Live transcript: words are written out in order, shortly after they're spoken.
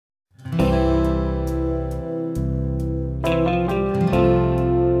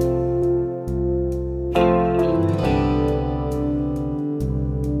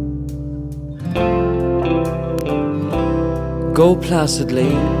Go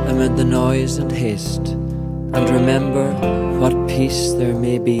placidly amid the noise and haste, and remember what peace there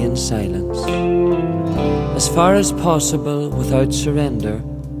may be in silence. As far as possible, without surrender,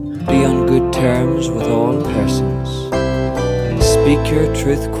 be on good terms with all persons. Speak your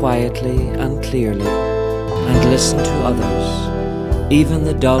truth quietly and clearly, and listen to others, even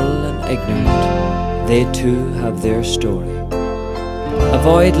the dull and ignorant. They too have their story.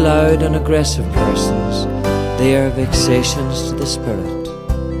 Avoid loud and aggressive persons. They are vexations to the spirit.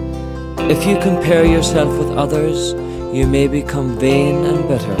 If you compare yourself with others, you may become vain and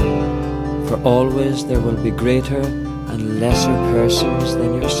bitter, for always there will be greater and lesser persons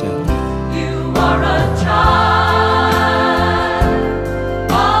than yourself. You are a child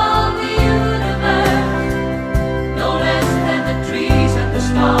of the universe, no less than the trees and the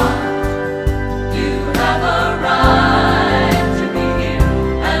stars. You have a right to be here,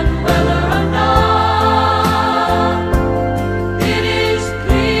 and whether or not it is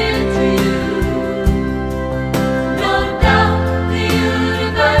clear to you, no doubt the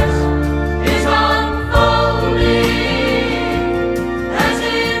universe is unfolding as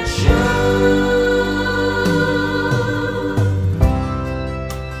it should.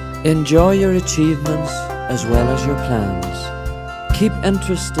 Enjoy your achievements as well as your plans. Keep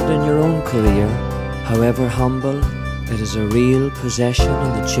interested in your own career, however humble. It is a real possession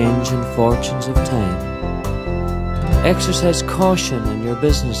in the changing fortunes of time. Exercise caution in your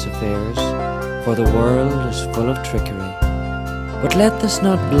business affairs, for the world is full of trickery. But let this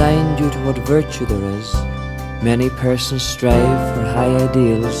not blind you to what virtue there is. Many persons strive for high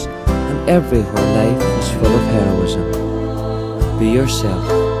ideals, and everywhere life is full of heroism. Be yourself.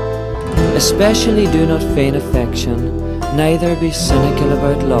 Especially do not feign affection, neither be cynical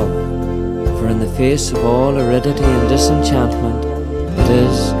about love, for in the face of all aridity and disenchantment, it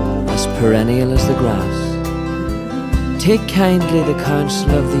is as perennial as the grass. Take kindly the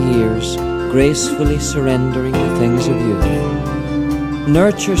counsel of the years, gracefully surrendering the things of youth.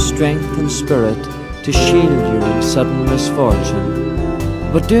 Nurture strength and spirit to shield you in sudden misfortune,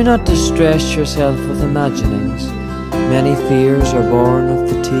 but do not distress yourself with imaginings. Many fears are born of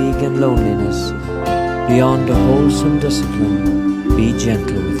fatigue and loneliness. Beyond a wholesome discipline, be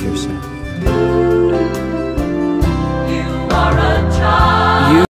gentle with yourself. You are a child